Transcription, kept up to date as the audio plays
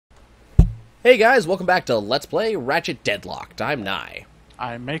Hey guys, welcome back to Let's Play Ratchet Deadlocked. I'm Nye.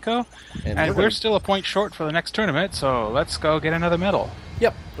 I'm Mako, And and we're we're still a point short for the next tournament, so let's go get another medal.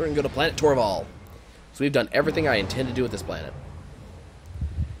 Yep, we're gonna go to Planet Torval. So we've done everything I intend to do with this planet.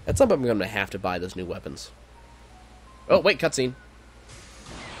 At some point I'm gonna have to buy those new weapons. Oh, wait, cutscene.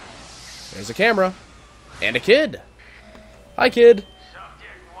 There's a camera. And a kid. Hi, kid.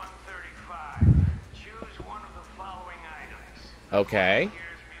 Subject 135. Choose one of the following items. Okay.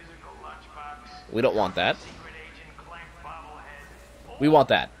 Here's musical lunchbox. We don't want that. Secret agent Clank bobblehead. We want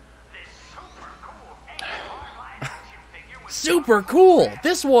that. This super cool AI action figure with Super cool!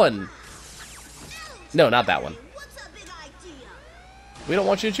 This one! No, not that one. What's a big idea? We don't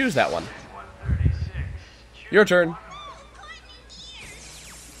want you to choose that one. 136. Your turn.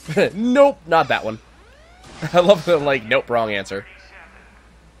 Nope, not that one. I love the, like, nope, wrong answer.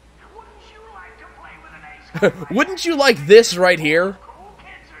 37. Wouldn't you like to play with an ace? Wouldn't you like this right here? Cool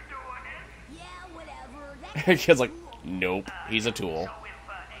kids are doing it. Yeah, whatever. That's Kid's like, nope, he's a tool. So if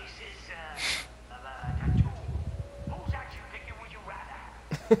ace is a tool, whose action figure would you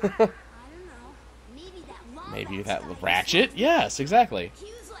rather? I don't know. Maybe that long Maybe that with Ratchet? Yes, exactly. He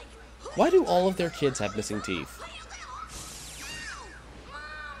was like, Why do all of their kids have missing teeth?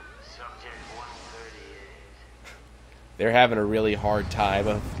 Subject 138. They're having a really hard time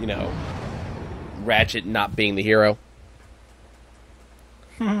of, you know, Ratchet not being the hero.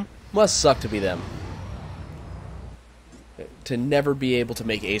 Must suck to be them. To never be able to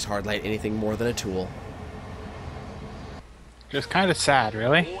make Ace Hardlight anything more than a tool. Just kind of sad,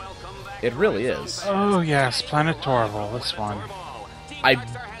 really. It really is. Oh yes, Planet Torval, this one. I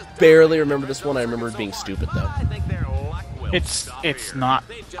barely remember this one. I remember it being stupid, though. It's not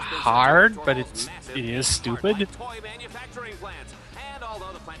hard, but it is stupid.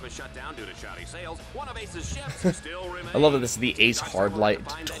 I love that this is the Ace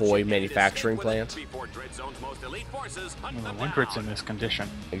Hardlight toy manufacturing plant. No wonder it's in this condition.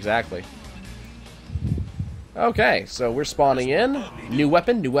 Exactly. Okay, so we're spawning in. New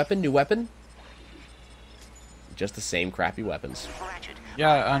weapon, new weapon, new weapon. Just the same crappy weapons.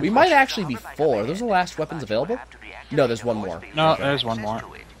 Yeah, We might actually be full. Are those the last weapons available? No, there's one more. No, there's one more.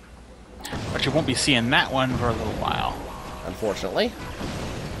 But you won't be seeing that one for a little while. Unfortunately.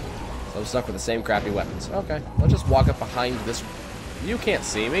 So I'm stuck with the same crappy weapons. Okay, let's just walk up behind this. You can't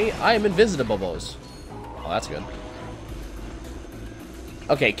see me. I am invisible, Bobos. Oh, that's good.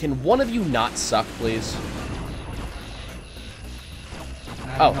 Okay, can one of you not suck, please?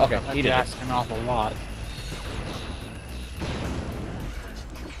 Oh, okay, he did it. That's an awful lot.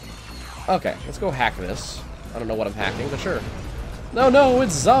 Okay, let's go hack this. I don't know what I'm hacking, but sure. No,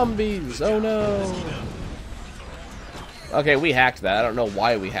 it's zombies! Oh no! Okay, we hacked that. I don't know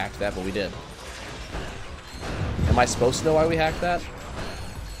why we hacked that, but we did. Am I supposed to know why we hacked that?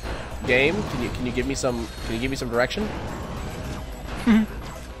 Game, can you give me some direction?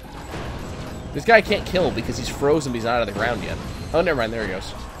 This guy can't kill because he's frozen, but he's not out of the ground yet. Oh, never mind, there he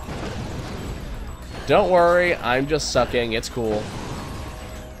goes. Don't worry, I'm just sucking, it's cool.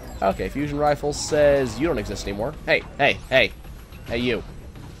 Okay, fusion rifle says you don't exist anymore. Hey, you.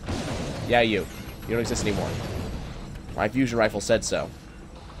 Yeah, you. You don't exist anymore. My fusion rifle said so.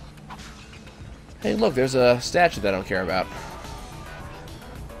 Hey, look, there's a statue that I don't care about.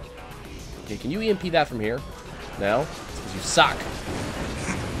 Okay, can you EMP that from here? No? It's because you suck.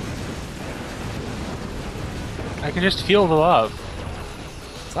 I can just feel the love.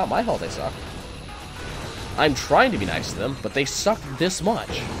 It's not my fault they suck. I'm trying to be nice to them, but they suck this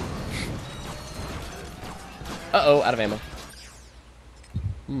much. Uh-oh, out of ammo.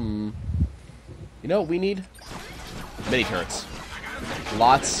 You know what we need? Mini turrets.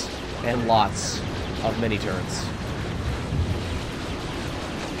 Lots and lots of mini turrets.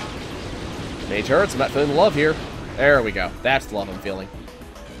 Mini turrets, I'm not feeling the love here. There we go. That's the love I'm feeling.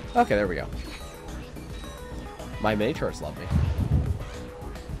 Okay, there we go. My mini turrets love me.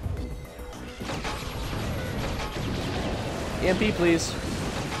 EMP, please.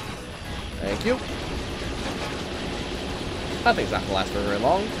 Thank you. I think it's not going to last for very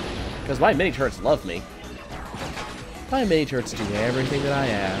long, because my mini turrets love me. My mini turrets do everything that I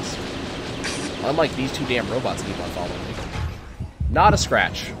ask. Unlike these two damn robots keep on following me. Not a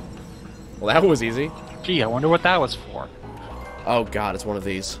scratch. Well, that was easy. Gee, I wonder what that was for. Oh god, it's one of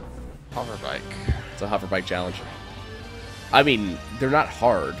these. Hoverbike. It's a hoverbike challenge. I mean, they're not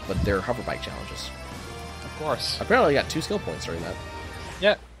hard, but they're hoverbike challenges. Of course. Apparently I got 2 skill points during that.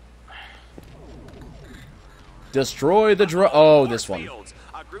 Yeah. Destroy the Oh, this one.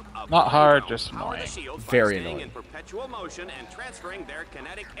 group of Not hard, drones just power the annoying. shields by Very staying annoying. in perpetual motion and transferring their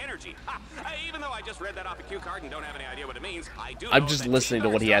kinetic energy. Ha! Even though I just read that off a cue card and don't have any idea what it means, I do I'm know just that listening to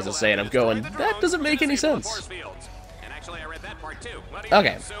Team what he has to Darkstar say, and will I'm have going, destroyed the that drones doesn't make and any disable the sense. force fields. And actually, I read that part too. What do you Okay.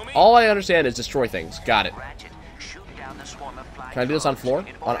 think, Sue me? All I understand is destroy things. Got it. Ratchet, shoot down the swarm of flying Can I do this on drones floor?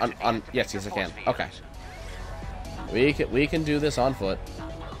 in order to On enter yes, the I force can. Okay. fields. We can do this on foot.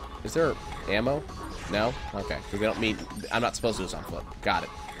 Is there ammo? No? Okay. Because they don't mean... I'm not supposed to do this on foot. Got it.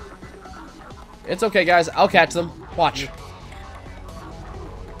 It's okay, guys. I'll catch them. Watch.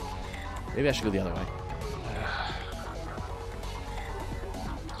 Maybe I should go the other way.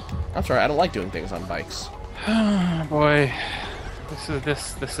 I'm sorry. I don't like doing things on bikes. Boy,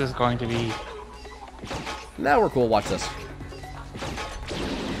 this is going to be. Now we're cool. Watch this.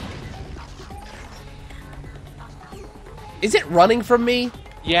 Is it running from me?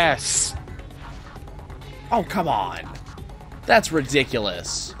 Yes. Oh, come on. That's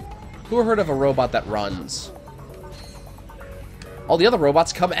ridiculous. Who heard of a robot that runs? All the other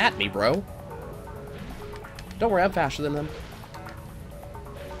robots come at me, bro. Don't worry, I'm faster than them.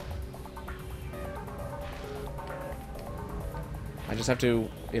 I just have to,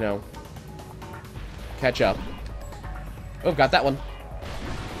 you know, catch up. Oh, got that one.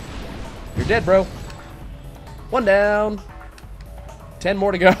 You're dead, bro. One down. 10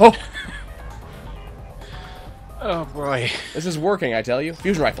 more to go. Oh boy. This is working, I tell you.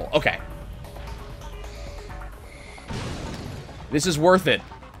 Fusion rifle. Okay. This is worth it.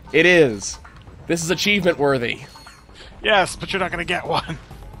 It is. This is achievement worthy. Yes, but you're not gonna get one.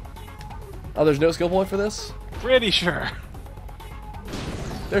 Oh, there's no skill point for this? Pretty sure.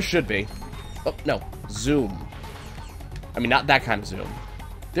 There should be. Oh, no. Zoom. I mean, not that kind of zoom.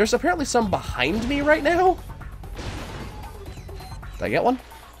 There's apparently some behind me right now? Did I get one?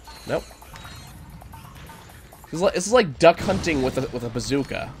 Nope. This is like duck hunting with a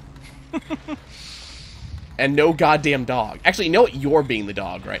bazooka. And no goddamn dog. Actually, you know what? You're being the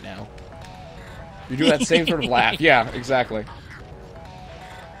dog right now. You're doing that same sort of laugh. Yeah, exactly.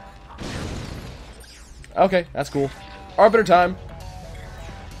 Okay, that's cool. Arbiter time.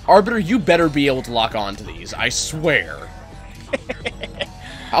 Arbiter, you better be able to lock on to these. I swear.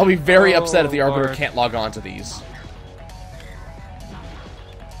 I'll be very upset if the Arbiter Lord. can't log on to these.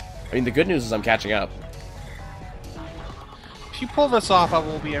 I mean, the good news is I'm catching up. If you pull this off, I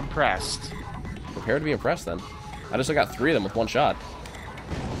will be impressed. Prepare to be impressed, then. I just got 3 of them with 1 shot.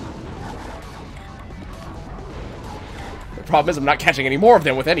 The problem is I'm not catching any more of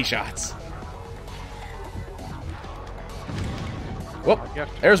them with any shots. Whoop.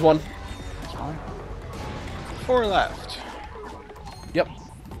 There's one. That's fine. 4 left. Yep.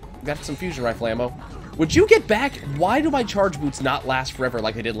 Got some fusion rifle ammo. Would you get back? Why do my charge boots not last forever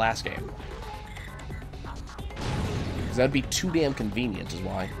like they did last game? Because that'd be too damn convenient, is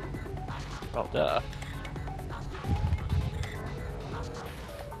why. Well, duh.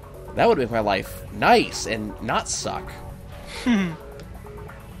 That would make my life nice and not suck.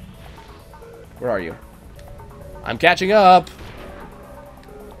 Where are you? I'm catching up.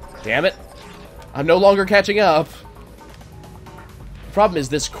 Damn it. I'm no longer catching up. The problem is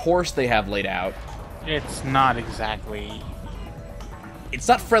this course they have laid out. It's not exactly. It's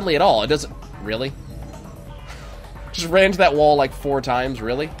not friendly at all. It doesn't... Really? Just ran into that wall like 4 times,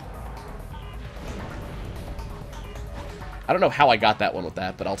 really? I don't know how I got that one with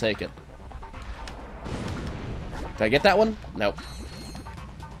that, but I'll take it. Did I get that one? Nope.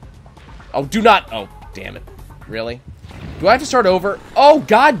 Oh, do not... Oh, damn it. Really? Do I have to start over? Oh,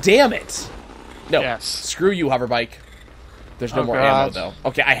 god damn it! No. Yes. Screw you, hover bike. There's no Oh, more God. ammo, though.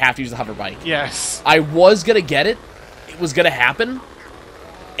 Okay, I have to use the hover bike. Yes. I was gonna get it. It was gonna happen.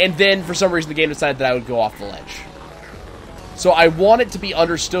 And then, for some reason, the game decided that I would go off the ledge. So I want it to be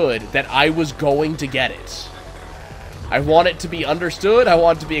understood that I was going to get it. I want it to be understood. I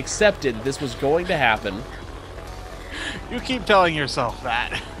want it to be accepted. This was going to happen. You keep telling yourself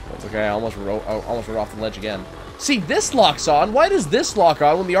that. That's okay. I almost wrote off the ledge again. See, this locks on. Why does this lock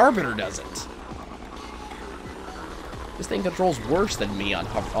on when the Arbiter doesn't? This thing controls worse than me on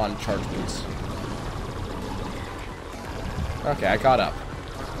charge boots. Okay, I caught up.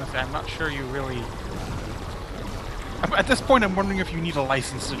 I'm not sure you really... At this point, I'm wondering if you need a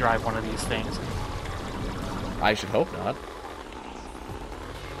license to drive one of these things. I should hope not.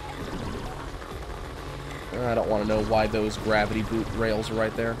 I don't want to know why those gravity boot rails are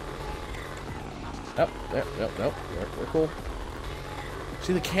right there. Oh, there, nope. We're cool.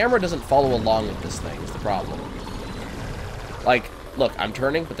 See, the camera doesn't follow along with this thing, is the problem. Like, look, I'm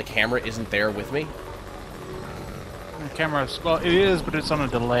turning, but the camera isn't there with me. The camera's... Well, it is, but it's on a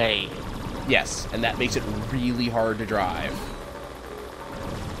delay. Yes, and that makes it really hard to drive.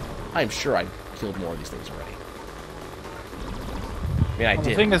 I'm sure I killed more of these things already. I mean, I Well,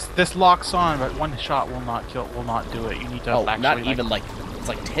 did. the thing is, this locks on, but one shot will not do it. You need to actually... not even like... It's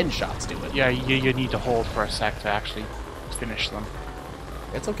like 10 shots do it. Yeah, you need to hold for a sec to actually finish them.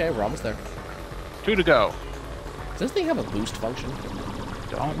 It's okay, we're almost there. 2 to go. Does this thing have a boost function?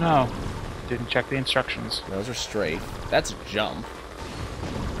 Don't know. Didn't check the instructions. Those are straight. That's a jump.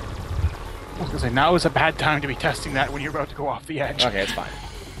 I was gonna say, now is a bad time to be testing that when you're about to go off the edge. Okay, it's fine.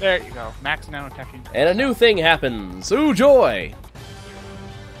 There you go. Max nanoteching. And a new thing happens. Ooh, joy!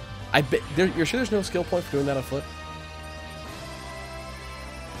 I bet... You're sure there's no skill point for doing that on foot?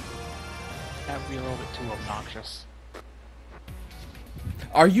 That would be a little bit too obnoxious.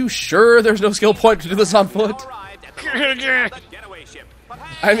 Are you sure there's no skill point to do this on foot? Arrived at the getaway ship. But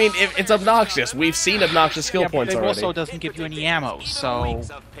I mean, if it's obnoxious. We've seen obnoxious skill Yeah, but points it already. also doesn't give you any ammo, so...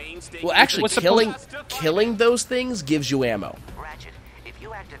 Well, actually, What's the killing those things gives you ammo. Ratchet, if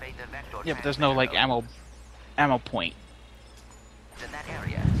you activate the vector Yeah, but there's no, like, ammo point. in that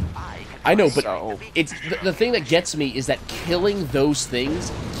area, I know, but So- it's the thing that gets me is that killing those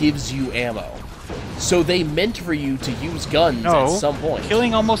things gives you ammo. So they meant for you to use guns No, at some point.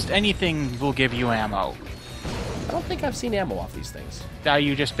 killing almost anything will give you ammo. I don't think I've seen ammo off these things. Now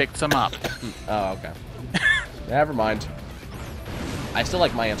you just picked some up. Oh, okay. Never mind. I still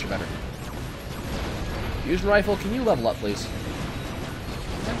like my answer better. Fusion rifle, can you level up, please?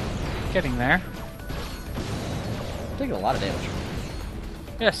 Getting there. I'm taking a lot of damage.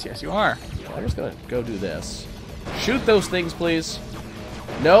 Yes, yes, you are. I'm just gonna go do this. Shoot those things, please.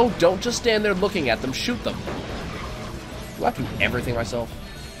 No, don't just stand there looking at them. Shoot them. Do I have to do everything myself?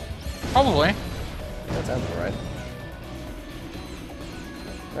 Probably. That sounds alright.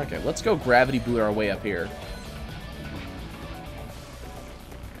 Okay, let's go gravity boot our way up here.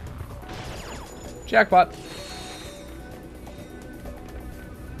 Jackpot.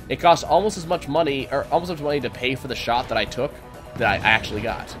 It cost almost as much money, or almost as much money to pay for the shot that I took that I actually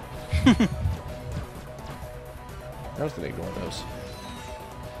got. I was gonna ignore those.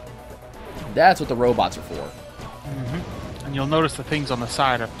 That's what the robots are for. And you'll notice the things on the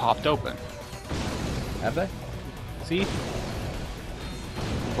side have popped open. Have they? See?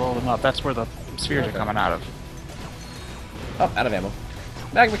 Roll them up. That's where the spheres are coming out of. Oh, out of ammo.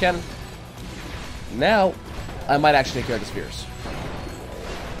 Magma cannon. Now, I might actually take care of the spheres.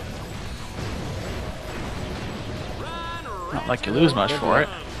 Not like you lose much for it.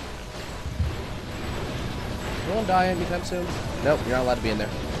 You won't die anytime soon? Nope, you're not allowed to be in there.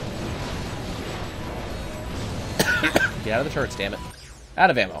 Get out of the turrets, damn it. Out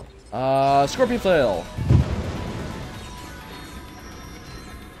of ammo. Scorpion flail.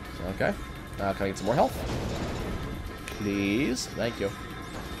 Okay. Can I get some more health? Please. Thank you.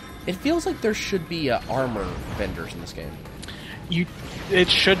 It feels like there should be armor vendors in this game. It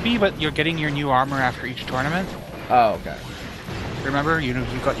should be, but you're getting your new armor after each tournament. Oh, okay. Remember, you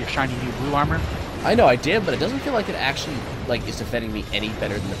got your shiny new blue armor. I know I did, but it doesn't feel like it actually is defending me any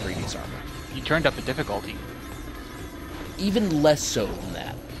better than the previous armor. You turned up the difficulty. Even less so than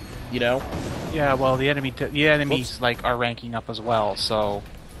that. You know? Yeah, well, the enemies Whoops. are ranking up as well. So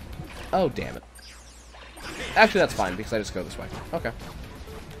Oh, damn it. Actually, that's fine, because I just go this way. Okay.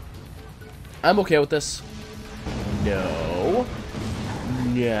 I'm okay with this. No.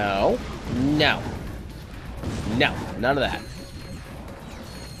 No. No. No. None of that.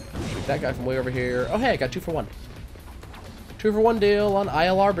 Shoot that guy from way over here. Oh, hey, I got 2 for 1. 2 for 1 deal on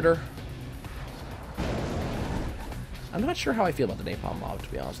Isle Arbiter. I'm not sure how I feel about the Napalm Mob,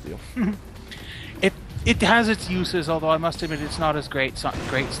 to be honest with you. it has its uses, although I must admit it's not as great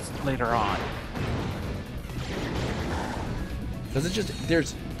later on. Because it's just,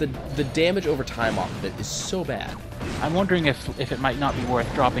 there's, the damage over time off of it is so bad. I'm wondering if it might not be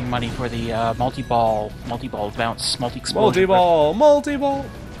worth dropping money for the multi-ball bounce, multi-explosion. Multi-ball!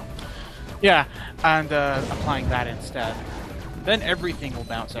 Yeah, and applying that instead. Then everything will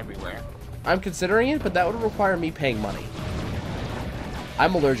bounce everywhere. I'm considering it, but that would require me paying money.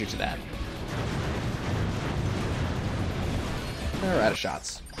 I'm allergic to that. We're out of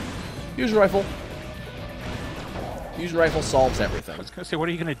shots. Fusion rifle. Fusion rifle solves everything. I was gonna say, what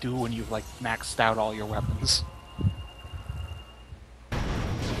are you gonna do when you've like maxed out all your weapons?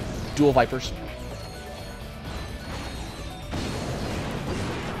 Dual Vipers.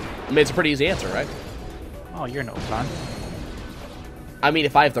 I mean, it's a pretty easy answer, right? Oh, you're no fun. I mean,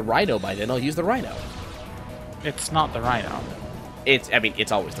 if I have the Rhino by then, I'll use the Rhino. It's not the Rhino. I mean,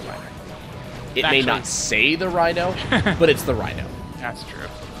 it's always the Rhino. It Actually- may not say the Rhino, but it's the Rhino. That's true.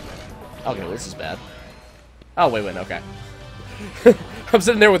 Okay, well, this is bad. Oh, wait, okay. I'm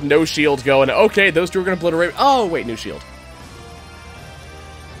sitting there with no shield going, okay, those two are going to obliterate. Oh, wait, new shield.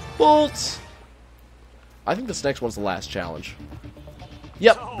 Bolt! I think this next one's the last challenge.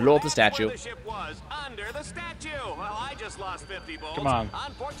 Yep, So blow up the that's statue. where the ship was, under the statue. Well, I just lost 50 bolts. Come on.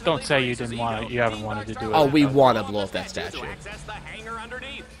 Unfortunately Don't say for you Ace's didn't want ego, it. You haven't Team wanted to Dark do Star it. Oh, we will want to blow blow up up that to statue. access the hangar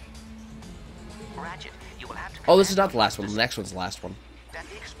underneath. Ratchet, you will have to Oh, this is not the last one. The next one's the last one. that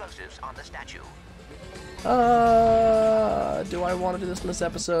the explosives on the statue. Do I want to do this in this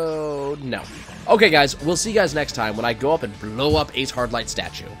episode? No. Okay, guys, we'll see you guys next time when I go up and blow up Ace Hardlight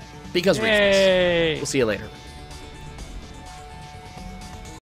statue. Because reasons. Yay! We'll see you later.